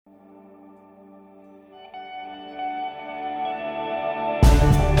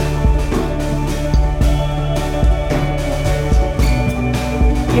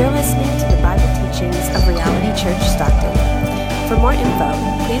Church Stockton. For more info,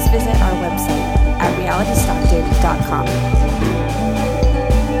 please visit our website at realitystockton.com.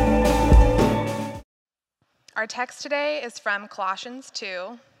 Our text today is from Colossians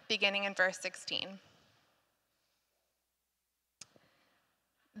 2, beginning in verse 16.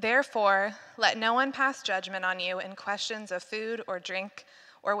 Therefore, let no one pass judgment on you in questions of food or drink,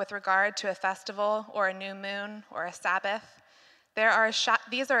 or with regard to a festival or a new moon or a Sabbath.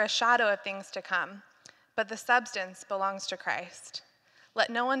 These are a shadow of things to come, but the substance belongs to Christ. Let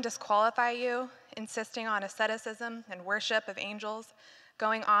no one disqualify you, insisting on asceticism and worship of angels,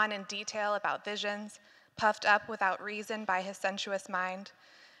 going on in detail about visions, puffed up without reason by his sensuous mind,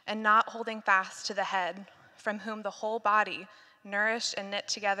 and not holding fast to the head, from whom the whole body, nourished and knit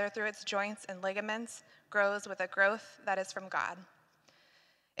together through its joints and ligaments, grows with a growth that is from God.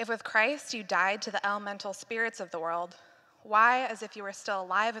 If with Christ you died to the elemental spirits of the world, why, as if you were still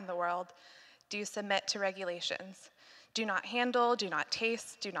alive in the world, do you submit to regulations? Do not handle, do not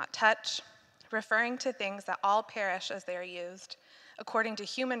taste, do not touch, referring to things that all perish as they are used, according to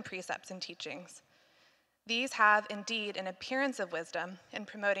human precepts and teachings. These have indeed an appearance of wisdom in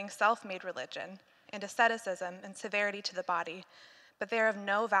promoting self-made religion and asceticism and severity to the body, but they are of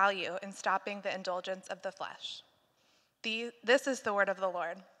no value in stopping the indulgence of the flesh. This is the word of the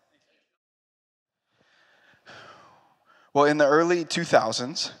Lord. Well, in the early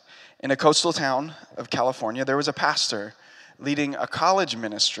 2000s, in a coastal town of California, there was a pastor leading a college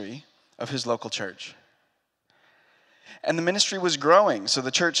ministry of his local church. And the ministry was growing, so the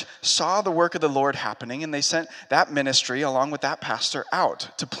church saw the work of the Lord happening, and they sent that ministry along with that pastor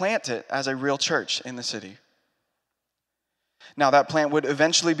out to plant it as a real church in the city. Now, that plant would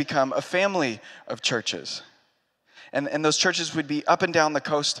eventually become a family of churches. And those churches would be up and down the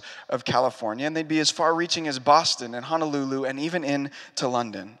coast of California, and they'd be as far-reaching as Boston and Honolulu and even into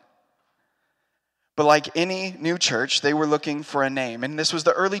London. But like any new church, they were looking for a name. And this was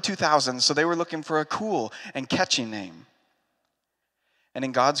the early 2000s, so they were looking for a cool and catchy name. And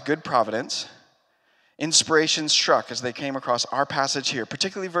in God's good providence, inspiration struck as they came across our passage here,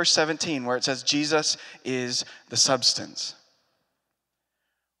 particularly verse 17, where it says, Jesus is the substance.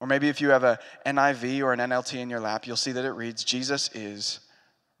 Or maybe if you have a NIV or an NLT in your lap, you'll see that it reads, Jesus is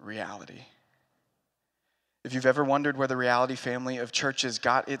reality. If you've ever wondered where the Reality family of churches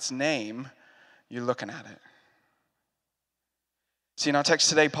got its name, you're looking at it. See, in our text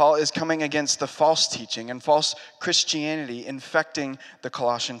today, Paul is coming against the false teaching and false Christianity infecting the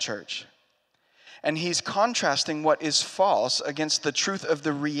Colossian church. And he's contrasting what is false against the truth of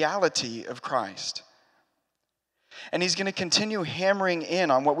the reality of Christ. And he's going to continue hammering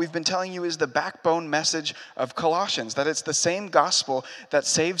in on what we've been telling you is the backbone message of Colossians, that it's the same gospel that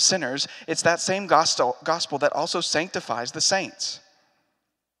saves sinners. It's that same gospel that also sanctifies the saints.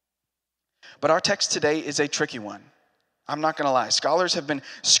 But our text today is a tricky one. I'm not going to lie. Scholars have been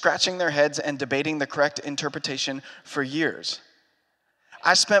scratching their heads and debating the correct interpretation for years.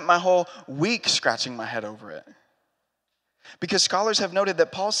 I spent my whole week scratching my head over it. Because scholars have noted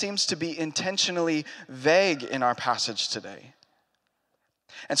that Paul seems to be intentionally vague in our passage today.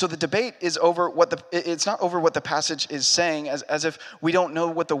 And so the debate is over it's not over what the passage is saying, as if we don't know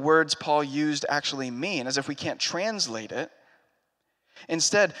what the words Paul used actually mean, as if we can't translate it.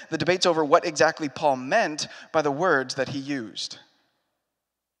 Instead, the debate's over what exactly Paul meant by the words that he used.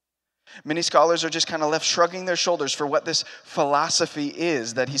 Many scholars are just kind of left shrugging their shoulders for what this philosophy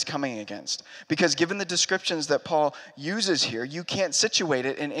is that he's coming against. Because given the descriptions that Paul uses here, you can't situate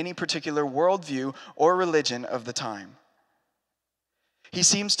it in any particular worldview or religion of the time. He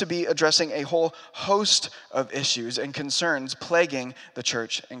seems to be addressing a whole host of issues and concerns plaguing the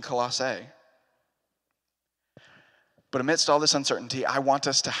church in Colossae. But amidst all this uncertainty, I want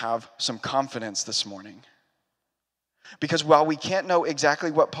us to have some confidence this morning. Because while we can't know exactly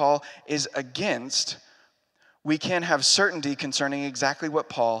what Paul is against, we can have certainty concerning exactly what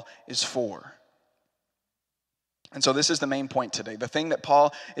Paul is for. And so this is the main point today. The thing that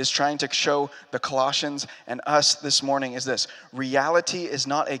Paul is trying to show the Colossians and us this morning is this: reality is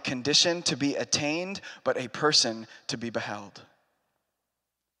not a condition to be attained, but a person to be beheld.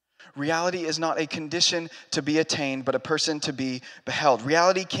 Reality is not a condition to be attained, but a person to be beheld.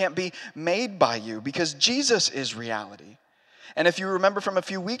 Reality can't be made by you because Jesus is reality. And if you remember from a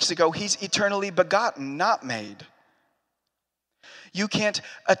few weeks ago, he's eternally begotten, not made. You can't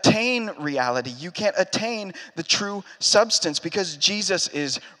attain reality. You can't attain the true substance because Jesus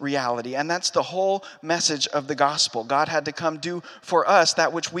is reality. And that's the whole message of the gospel. God had to come do for us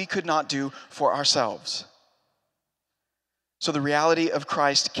that which we could not do for ourselves. So the reality of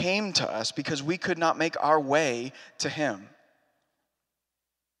Christ came to us because we could not make our way to him.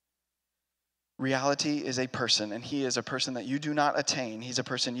 Reality is a person, and he is a person that you do not attain. He's a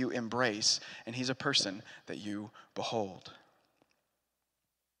person you embrace, and he's a person that you behold.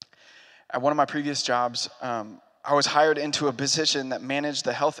 At one of my previous jobs, I was hired into a position that managed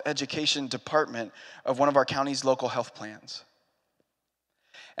the health education department of one of our county's local health plans.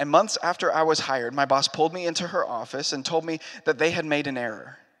 And months after I was hired, my boss pulled me into her office and told me that they had made an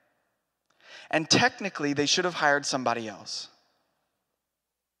error. And technically, they should have hired somebody else.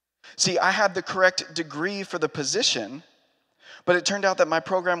 See, I had the correct degree for the position, but it turned out that my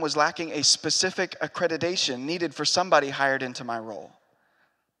program was lacking a specific accreditation needed for somebody hired into my role.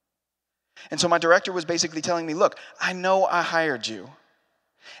 And so my director was basically telling me, look, I know I hired you,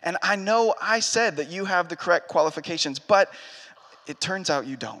 and I know I said that you have the correct qualifications, but it turns out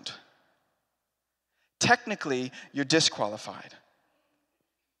you don't. Technically, you're disqualified.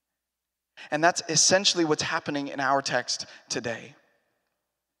 And that's essentially what's happening in our text today.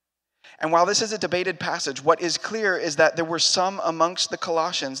 And while this is a debated passage, what is clear is that there were some amongst the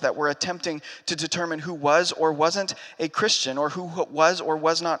Colossians that were attempting to determine who was or wasn't a Christian, or who was or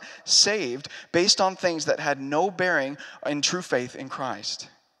was not saved, based on things that had no bearing in true faith in Christ.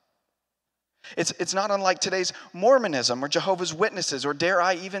 It's not unlike today's Mormonism or Jehovah's Witnesses, or dare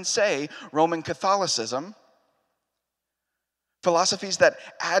I even say Roman Catholicism. Philosophies that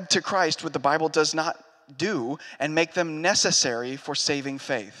add to Christ what the Bible does not do and make them necessary for saving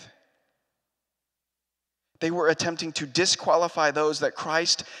faith. They were attempting to disqualify those that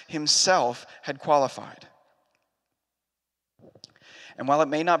Christ himself had qualified. And while it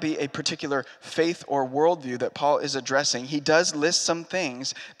may not be a particular faith or worldview that Paul is addressing, he does list some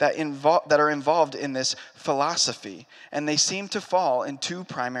things that are involved in this philosophy, and they seem to fall in two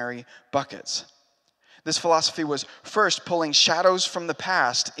primary buckets. This philosophy was first pulling shadows from the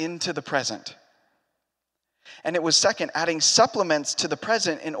past into the present. And it was second, adding supplements to the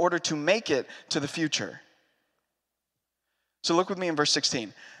present in order to make it to the future. So look with me in verse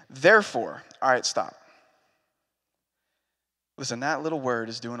 16. Therefore, all right, stop. Listen, that little word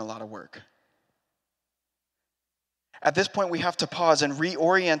is doing a lot of work. At this point, we have to pause and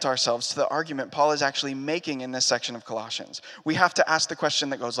reorient ourselves to the argument Paul is actually making in this section of Colossians. We have to ask the question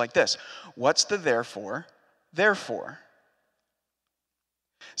that goes like this: what's the therefore?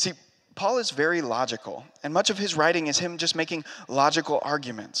 See, Paul is very logical, and much of his writing is him just making logical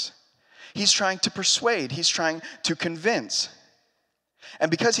arguments. He's trying to persuade, he's trying to convince.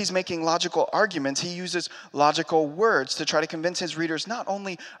 And because he's making logical arguments, he uses logical words to try to convince his readers not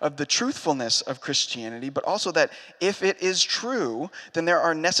only of the truthfulness of Christianity, but also that if it is true, then there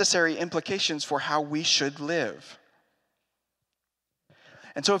are necessary implications for how we should live.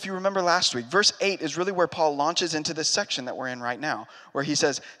 And so if you remember last week, verse 8 is really where Paul launches into this section that we're in right now, where he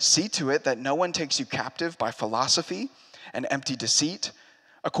says, "See to it that no one takes you captive by philosophy and empty deceit,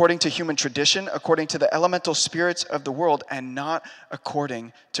 according to human tradition, according to the elemental spirits of the world, and not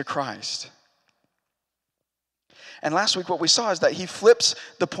according to Christ." And last week what we saw is that he flips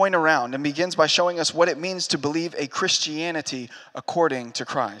the point around and begins by showing us what it means to believe a Christianity according to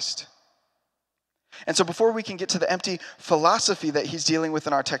Christ. And so before we can get to the empty philosophy that he's dealing with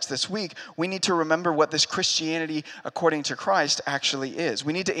in our text this week, we need to remember what this Christianity according to Christ actually is.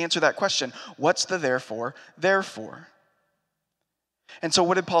 We need to answer that question: what's the therefore? And so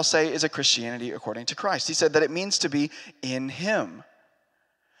what did Paul say is a Christianity according to Christ? He said that it means to be in him.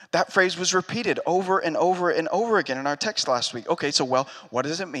 That phrase was repeated over and over and over again in our text last week. Okay, so what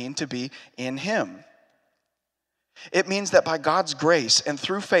does it mean to be in him? It means that by God's grace and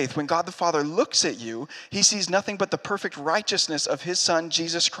through faith, when God the Father looks at you, he sees nothing but the perfect righteousness of his Son,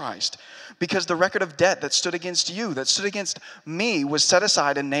 Jesus Christ. Because the record of debt that stood against you, that stood against me, was set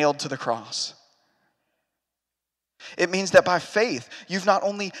aside and nailed to the cross. It means that by faith, you've not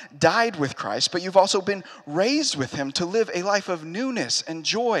only died with Christ, but you've also been raised with him to live a life of newness and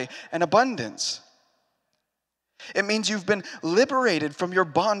joy and abundance. It means you've been liberated from your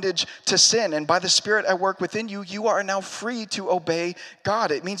bondage to sin, and by the Spirit at work within you, you are now free to obey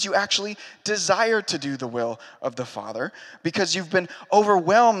God. It means you actually desire to do the will of the Father because you've been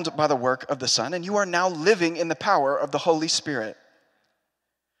overwhelmed by the work of the Son, and you are now living in the power of the Holy Spirit.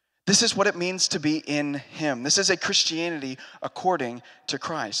 This is what it means to be in him. This is a Christianity according to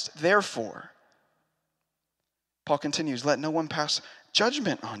Christ. Therefore, Paul continues, let no one pass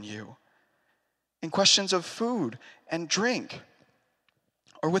judgment on you in questions of food and drink,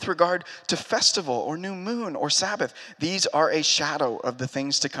 or with regard to festival or new moon or Sabbath. These are a shadow of the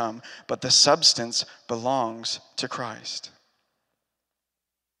things to come, but the substance belongs to Christ.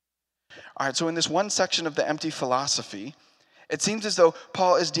 All right, so in this one section of the empty philosophy, it seems as though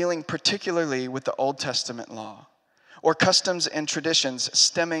Paul is dealing particularly with the Old Testament law. or customs and traditions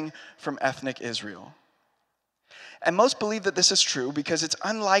stemming from ethnic Israel. And most believe that this is true because it's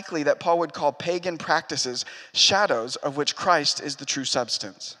unlikely that Paul would call pagan practices shadows of which Christ is the true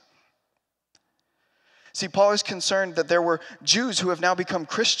substance. See, Paul is concerned that there were Jews who have now become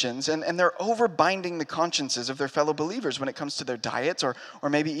Christians, and they're overbinding the consciences of their fellow believers when it comes to their diets or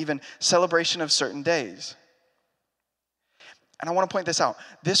maybe even celebration of certain days. And I want to point this out.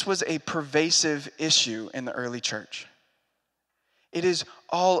 This was a pervasive issue in the early church. It is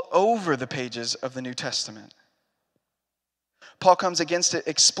all over the pages of the New Testament. Paul comes against it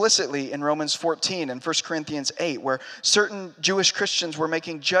explicitly in Romans 14 and 1 Corinthians 8, where certain Jewish Christians were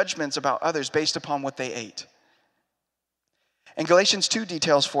making judgments about others based upon what they ate. And Galatians 2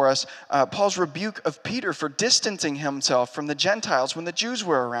 details for us Paul's rebuke of Peter for distancing himself from the Gentiles when the Jews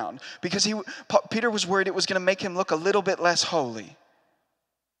were around, because Peter was worried it was going to make him look a little bit less holy.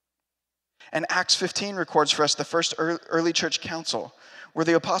 And Acts 15 records for us the first early church council, where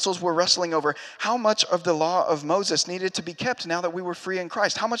the apostles were wrestling over how much of the law of Moses needed to be kept now that we were free in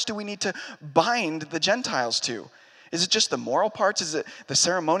Christ. How much do we need to bind the Gentiles to? Is it just the moral parts? Is it the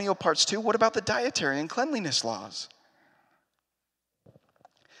ceremonial parts too? What about the dietary and cleanliness laws?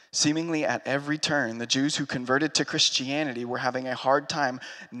 Seemingly at every turn, the Jews who converted to Christianity were having a hard time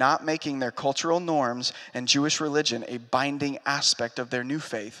not making their cultural norms and Jewish religion a binding aspect of their new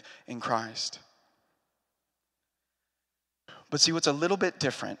faith in Christ. But see, what's a little bit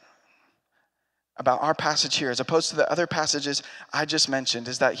different about our passage here, as opposed to the other passages I just mentioned,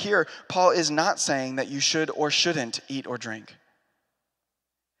 is that here, Paul is not saying that you should or shouldn't eat or drink.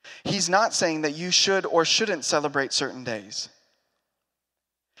 He's not saying that you should or shouldn't celebrate certain days.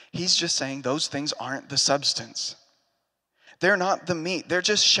 He's just saying those things aren't the substance. They're not the meat. They're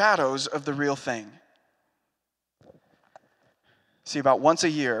just shadows of the real thing. See, about once a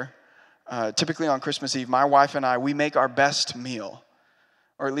year, typically on Christmas Eve, my wife and I, we make our best meal.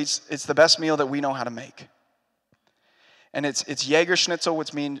 Or at least it's the best meal that we know how to make. And it's Jaeger schnitzel,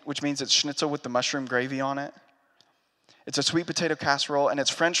 which means it's schnitzel with the mushroom gravy on it. It's a sweet potato casserole, and it's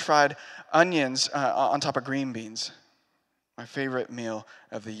French fried onions on top of green beans. My favorite meal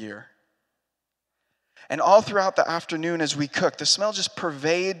of the year. And all throughout the afternoon as we cook, the smell just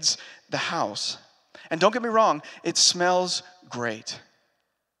pervades the house. And don't get me wrong, it smells great.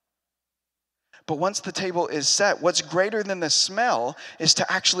 But once the table is set, what's greater than the smell is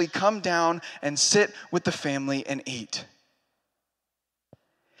to actually come down and sit with the family and eat.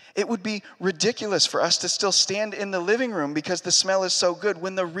 It would be ridiculous for us to still stand in the living room because the smell is so good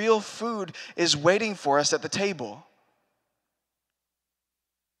when the real food is waiting for us at the table.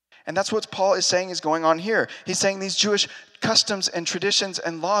 And that's what Paul is saying is going on here. He's saying these Jewish customs and traditions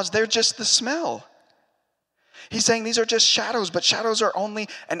and laws, they're just the smell. He's saying these are just shadows, but shadows are only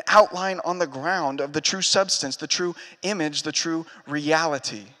an outline on the ground of the true substance, the true image, the true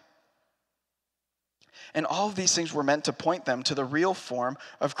reality. And all of these things were meant to point them to the real form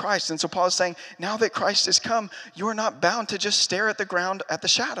of Christ. And so Paul is saying, now that Christ has come, you are not bound to just stare at the ground at the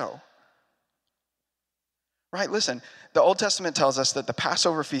shadow. Right, listen, the Old Testament tells us that the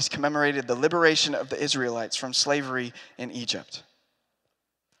Passover feast commemorated the liberation of the Israelites from slavery in Egypt.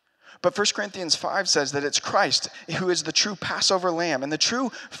 But 1 Corinthians 5 says that it's Christ who is the true Passover lamb and the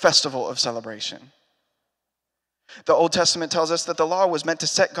true festival of celebration. The Old Testament tells us that the law was meant to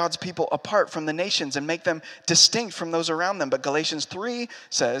set God's people apart from the nations and make them distinct from those around them. But Galatians 3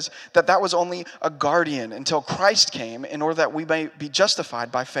 says that that was only a guardian until Christ came in order that we may be justified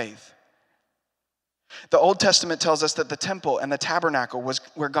by faith. The Old Testament tells us that the temple and the tabernacle was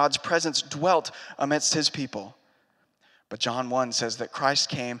where God's presence dwelt amidst his people. But John 1 says that Christ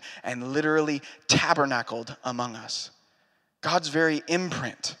came and literally tabernacled among us. God's very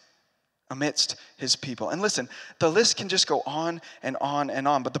imprint amidst his people. And listen, the list can just go on and on and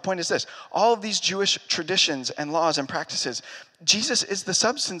on. But the point is this, all of these Jewish traditions and laws and practices, Jesus is the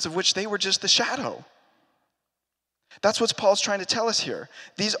substance of which they were just the shadow. That's what Paul's trying to tell us here.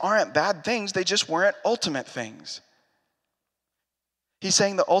 These aren't bad things, they just weren't ultimate things. He's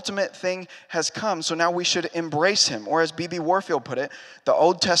saying the ultimate thing has come, so now we should embrace him. Or as B.B. Warfield put it, the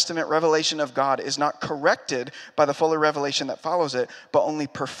Old Testament revelation of God is not corrected by the fuller revelation that follows it, but only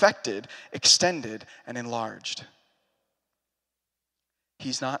perfected, extended, and enlarged.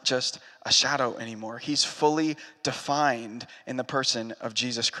 He's not just a shadow anymore. He's fully defined in the person of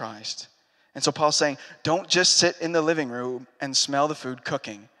Jesus Christ. And so Paul's saying, don't just sit in the living room and smell the food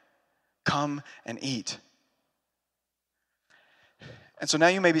cooking. Come and eat. And so now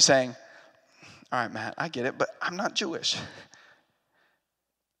you may be saying, all right, Matt, I get it, but I'm not Jewish.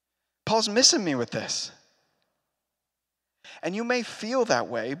 Paul's missing me with this. And you may feel that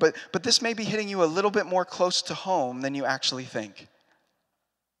way, but this may be hitting you a little bit more close to home than you actually think.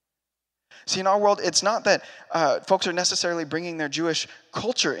 See, in our world, it's not that folks are necessarily bringing their Jewish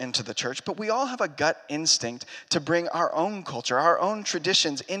culture into the church, but we all have a gut instinct to bring our own culture, our own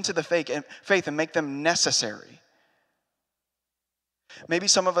traditions into the faith and make them necessary. Maybe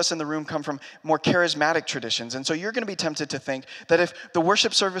some of us in the room come from more charismatic traditions, and so you're going to be tempted to think that if the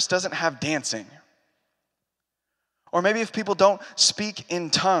worship service doesn't have dancing, or maybe if people don't speak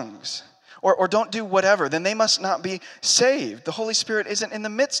in tongues, or don't do whatever, then they must not be saved. The Holy Spirit isn't in the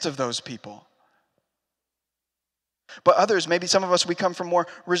midst of those people. But others, maybe some of us, we come from more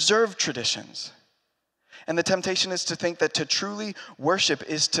reserved traditions. And the temptation is to think that to truly worship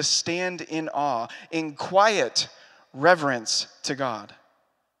is to stand in awe, in quiet reverence to God.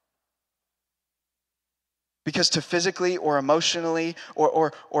 Because to physically or emotionally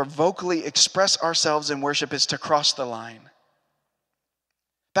or vocally express ourselves in worship is to cross the line.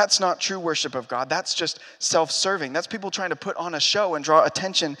 That's not true worship of God. That's just self-serving. That's people trying to put on a show and draw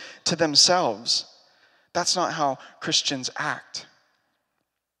attention to themselves. That's not how Christians act.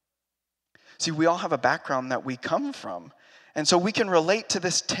 See, we all have a background that we come from. And so we can relate to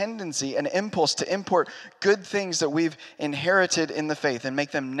this tendency and impulse to import good things that we've inherited in the faith and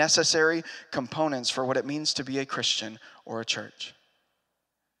make them necessary components for what it means to be a Christian or a church.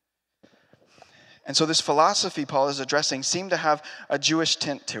 And so this philosophy Paul is addressing seemed to have a Jewish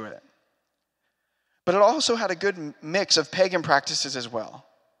tint to it. But it also had a good mix of pagan practices as well.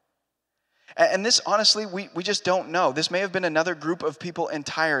 And this, honestly, we just don't know. This may have been another group of people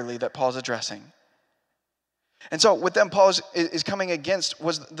entirely that Paul's addressing. And so what then Paul is coming against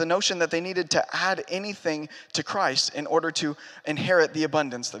was the notion that they needed to add anything to Christ in order to inherit the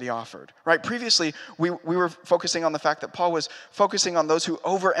abundance that he offered. Right? Previously, we were focusing on the fact that Paul was focusing on those who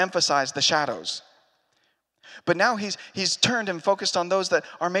overemphasize the shadows. But now he's turned and focused on those that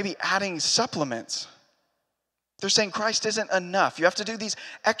are maybe adding supplements. They're saying Christ isn't enough. You have to do these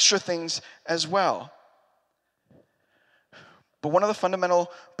extra things as well. But one of the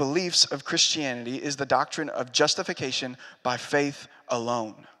fundamental beliefs of Christianity is the doctrine of justification by faith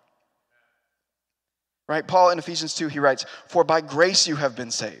alone. Right? Paul in Ephesians 2, he writes, "For by grace you have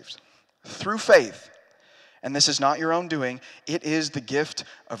been saved, through faith. And this is not your own doing, it is the gift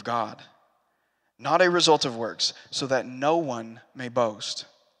of God, not a result of works, so that no one may boast."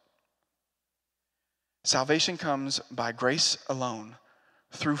 Salvation comes by grace alone,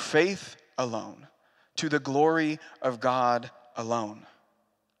 through faith alone, to the glory of God alone.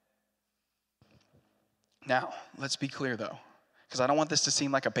 Now, let's be clear though, because I don't want this to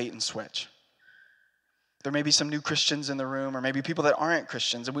seem like a bait and switch. There may be some new Christians in the room, or maybe people that aren't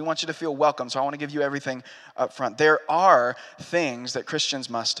Christians, and we want you to feel welcome, so I want to give you everything up front. There are things that Christians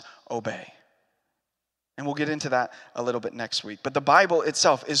must obey. And we'll get into that a little bit next week. But the Bible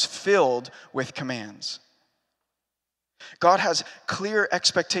itself is filled with commands. God has clear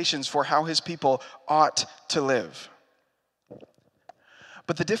expectations for how his people ought to live.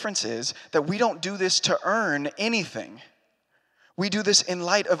 But the difference is that we don't do this to earn anything. We do this in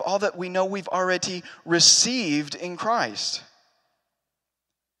light of all that we know we've already received in Christ.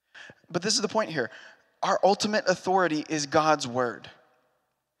 But this is the point here. Our ultimate authority is God's word.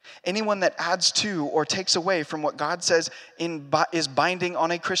 Anyone that adds to or takes away from what God says is binding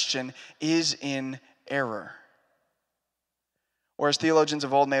on a Christian is in error. Or as theologians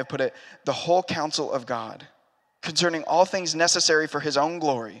of old may have put it, the whole counsel of God concerning all things necessary for his own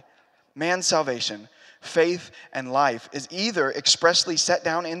glory, man's salvation, faith, and life is either expressly set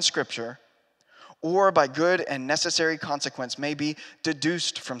down in Scripture or by good and necessary consequence may be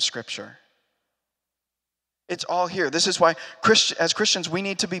deduced from Scripture. It's all here. This is why, as Christians, we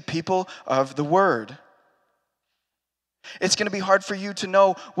need to be people of the Word. It's going to be hard for you to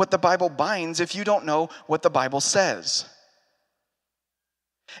know what the Bible binds if you don't know what the Bible says.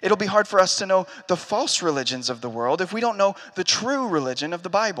 It'll be hard for us to know the false religions of the world if we don't know the true religion of the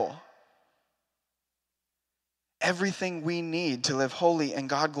Bible. Everything we need to live holy and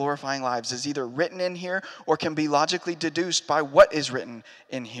God-glorifying lives is either written in here or can be logically deduced by what is written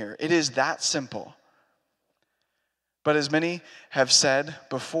in here. It is that simple. But as many have said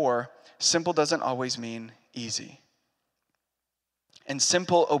before, simple doesn't always mean easy. And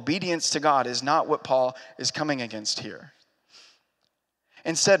simple obedience to God is not what Paul is coming against here.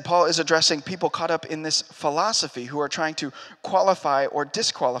 Instead, Paul is addressing people caught up in this philosophy who are trying to qualify or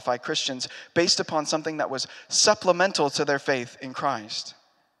disqualify Christians based upon something that was supplemental to their faith in Christ.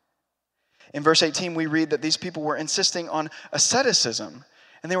 In verse 18, we read that these people were insisting on asceticism,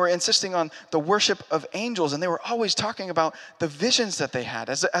 and they were insisting on the worship of angels, and they were always talking about the visions that they had,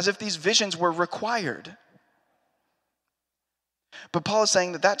 as if these visions were required. But Paul is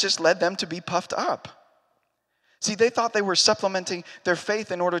saying that just led them to be puffed up. See, they thought they were supplementing their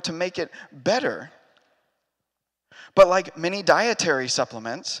faith in order to make it better. But like many dietary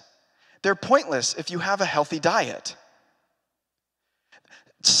supplements, they're pointless if you have a healthy diet.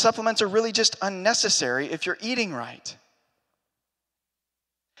 Supplements are really just unnecessary if you're eating right.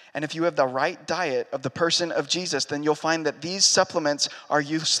 And if you have the right diet of the person of Jesus, then you'll find that these supplements are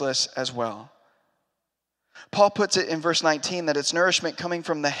useless as well. Paul puts it in verse 19 that it's nourishment coming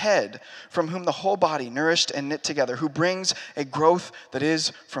from the head, from whom the whole body, nourished and knit together, who brings a growth that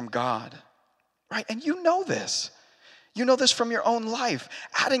is from God. Right? And you know this. You know this from your own life.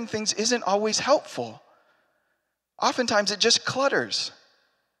 Adding things isn't always helpful. Oftentimes it just clutters.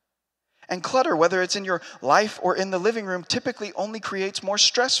 And clutter, whether it's in your life or in the living room, typically only creates more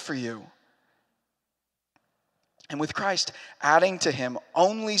stress for you. And with Christ, adding to him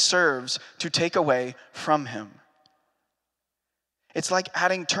only serves to take away from him. It's like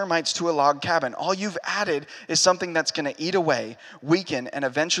adding termites to a log cabin. All you've added is something that's going to eat away, weaken, and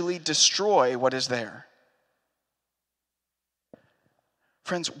eventually destroy what is there.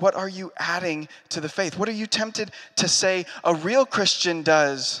 Friends, what are you adding to the faith? What are you tempted to say a real Christian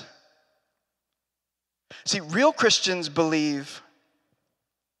does? See, real Christians believe.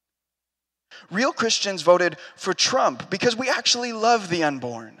 Real Christians voted for Trump because we actually love the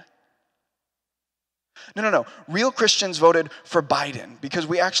unborn. No. Real Christians voted for Biden because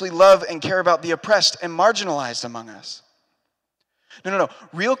we actually love and care about the oppressed and marginalized among us. No.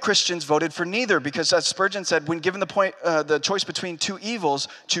 Real Christians voted for neither because, as Spurgeon said, when given the choice between two evils,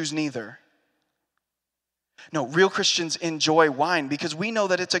 choose neither. No, real Christians enjoy wine because we know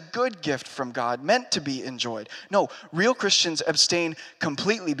that it's a good gift from God, meant to be enjoyed. No, real Christians abstain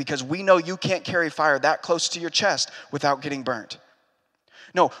completely because we know you can't carry fire that close to your chest without getting burnt.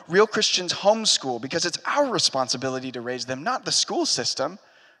 No, real Christians homeschool because it's our responsibility to raise them, not the school system.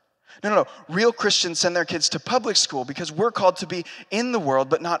 No. Real Christians send their kids to public school because we're called to be in the world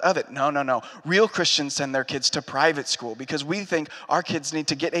but not of it. No. Real Christians send their kids to private school because we think our kids need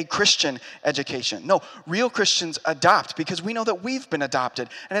to get a Christian education. No, real Christians adopt because we know that we've been adopted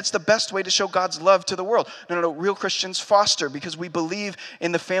and it's the best way to show God's love to the world. No. Real Christians foster because we believe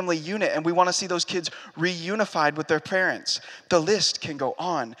in the family unit and we want to see those kids reunified with their parents. The list can go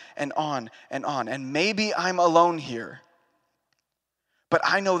on and on and on. And maybe I'm alone here. But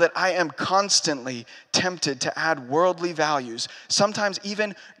I know that I am constantly tempted to add worldly values, sometimes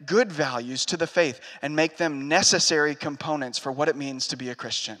even good values, to the faith and make them necessary components for what it means to be a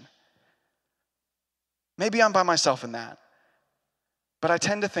Christian. Maybe I'm by myself in that, but I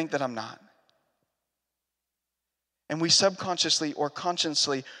tend to think that I'm not. And we subconsciously or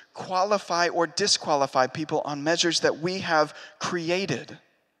consciously qualify or disqualify people on measures that we have created.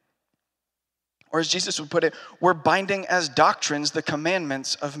 Or as Jesus would put it, we're binding as doctrines the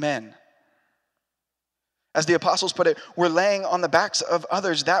commandments of men. As the apostles put it, we're laying on the backs of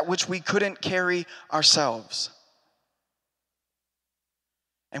others that which we couldn't carry ourselves.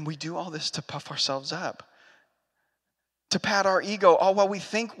 And we do all this to puff ourselves up, to pat our ego, all while we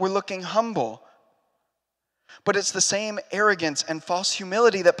think we're looking humble. But it's the same arrogance and false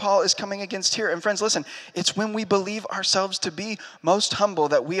humility that Paul is coming against here. And friends, listen, it's when we believe ourselves to be most humble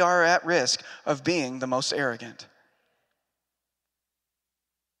that we are at risk of being the most arrogant.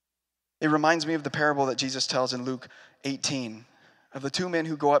 It reminds me of the parable that Jesus tells in Luke 18 of the two men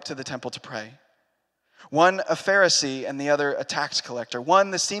who go up to the temple to pray. One a Pharisee and the other a tax collector.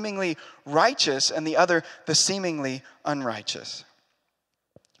 One the seemingly righteous and the other the seemingly unrighteous.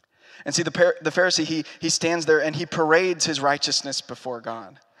 And see, the Pharisee, he stands there and he parades his righteousness before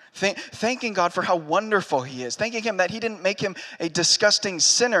God, thanking God for how wonderful he is, thanking him that he didn't make him a disgusting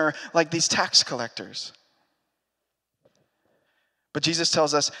sinner like these tax collectors. But Jesus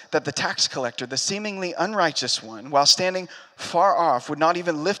tells us that the tax collector, the seemingly unrighteous one, while standing far off, would not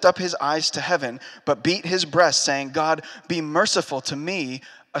even lift up his eyes to heaven, but beat his breast, saying, "God, be merciful to me,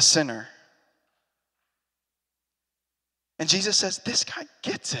 a sinner." And Jesus says, this guy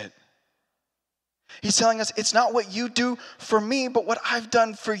gets it. He's telling us it's not what you do for me, but what I've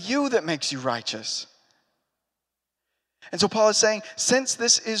done for you that makes you righteous. And so Paul is saying, since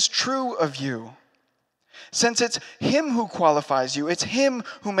this is true of you, since it's him who qualifies you, it's him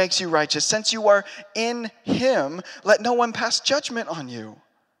who makes you righteous, since you are in him, let no one pass judgment on you.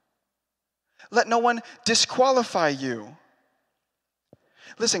 Let no one disqualify you.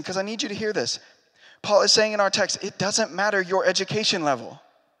 Listen, because I need you to hear this. Paul is saying in our text, it doesn't matter your education level.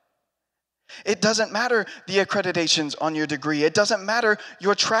 It doesn't matter the accreditations on your degree. It doesn't matter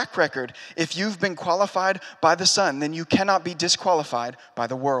your track record. If you've been qualified by the Son, then you cannot be disqualified by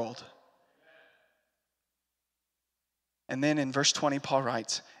the world. And then in verse 20, Paul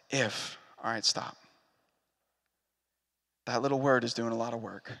writes, if. All right, stop. That little word is doing a lot of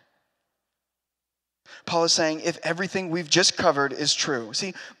work. Paul is saying, if everything we've just covered is true.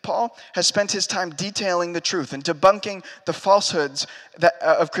 See, Paul has spent his time detailing the truth and debunking the falsehoods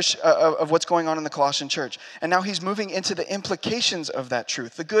of what's going on in the Colossian church. And now he's moving into the implications of that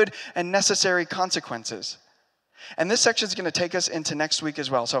truth, the good and necessary consequences. And this section is going to take us into next week as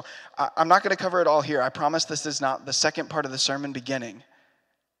well. So I'm not going to cover it all here. I promise this is not the second part of the sermon beginning.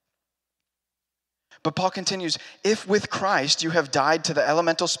 But Paul continues, if with Christ you have died to the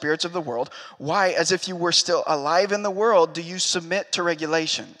elemental spirits of the world, why, as if you were still alive in the world, do you submit to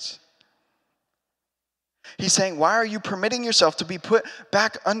regulations? He's saying, why are you permitting yourself to be put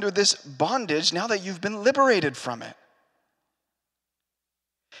back under this bondage now that you've been liberated from it?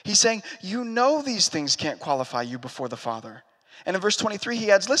 He's saying, you know these things can't qualify you before the Father. And in verse 23,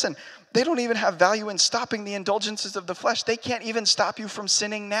 he adds, listen, they don't even have value in stopping the indulgences of the flesh. They can't even stop you from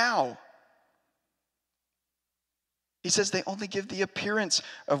sinning now. He says they only give the appearance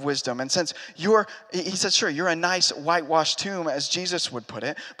of wisdom. And since he says, sure, you're a nice whitewashed tomb, as Jesus would put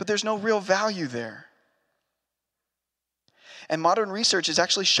it, but there's no real value there. And modern research is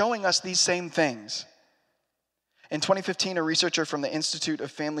actually showing us these same things. In 2015, a researcher from the Institute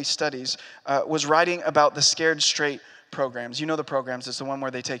of Family Studies was writing about the Scared Straight programs. You know the programs. It's the one where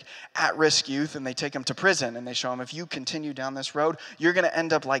they take at-risk youth and they take them to prison and they show them, if you continue down this road, you're going to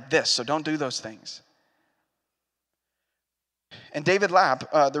end up like this, so don't do those things. And David Lapp,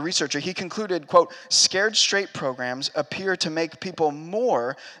 the researcher, he concluded, quote, Scared Straight programs appear to make people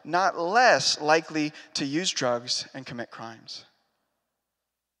more, not less, likely to use drugs and commit crimes.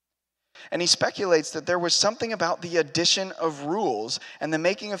 And he speculates that there was something about the addition of rules and the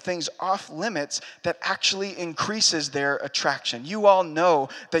making of things off limits that actually increases their attraction. You all know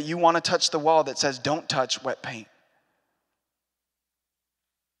that you want to touch the wall that says, don't touch wet paint.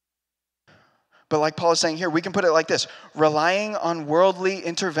 But like Paul is saying here, we can put it like this. Relying on worldly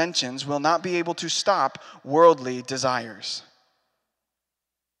interventions will not be able to stop worldly desires.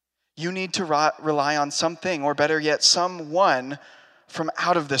 You need to rely on something, or better yet, someone from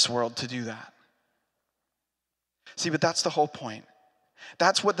out of this world to do that. See, but that's the whole point.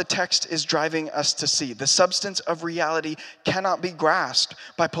 That's what the text is driving us to see. The substance of reality cannot be grasped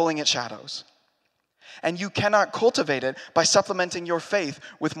by pulling at shadows. And you cannot cultivate it by supplementing your faith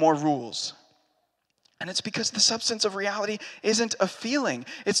with more rules. And it's because the substance of reality isn't a feeling.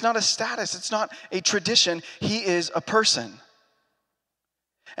 It's not a status. It's not a tradition. He is a person.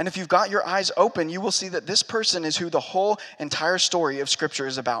 And if you've got your eyes open, you will see that this person is who the whole entire story of Scripture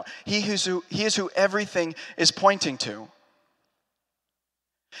is about. He is who everything is pointing to.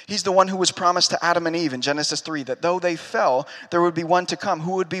 He's the one who was promised to Adam and Eve in Genesis 3, that though they fell, there would be one to come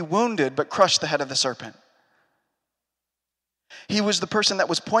who would be wounded but crush the head of the serpent. He was the person that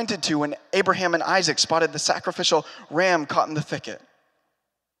was pointed to when Abraham and Isaac spotted the sacrificial ram caught in the thicket.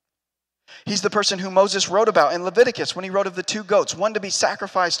 He's the person who Moses wrote about in Leviticus when he wrote of the two goats, one to be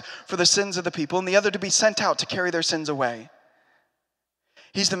sacrificed for the sins of the people and the other to be sent out to carry their sins away.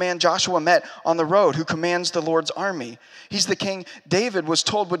 He's the man Joshua met on the road who commands the Lord's army. He's the king David was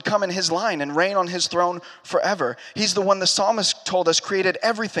told would come in his line and reign on his throne forever. He's the one the psalmist told us created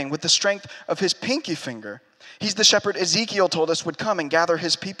everything with the strength of his pinky finger. He's the shepherd Ezekiel told us would come and gather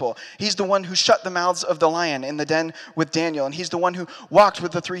his people. He's the one who shut the mouths of the lion in the den with Daniel. And he's the one who walked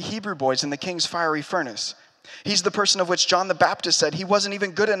with the 3 Hebrew boys in the king's fiery furnace. He's the person of which John the Baptist said he wasn't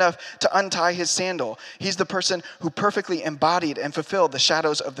even good enough to untie his sandal. He's the person who perfectly embodied and fulfilled the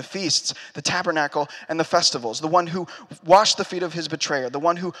shadows of the feasts, the tabernacle, and the festivals. The one who washed the feet of his betrayer. The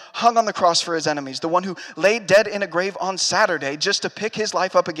one who hung on the cross for his enemies. The one who laid dead in a grave on Saturday just to pick his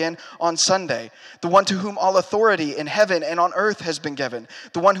life up again on Sunday. The one to whom all authority in heaven and on earth has been given.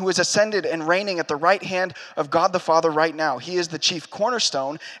 The one who is ascended and reigning at the right hand of God the Father right now. He is the chief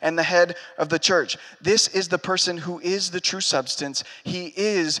cornerstone and the head of the church. This is the person who is the true substance. He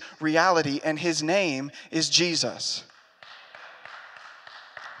is reality, and his name is Jesus.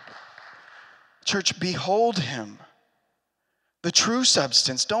 Church, behold him, the true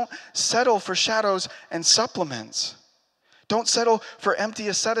substance. Don't settle for shadows and supplements. Don't settle for empty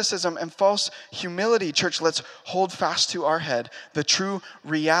asceticism and false humility. Church, let's hold fast to our head the true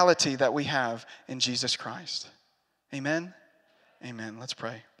reality that we have in Jesus Christ. Amen? Amen. Let's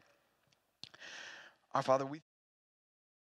pray. Our Father, we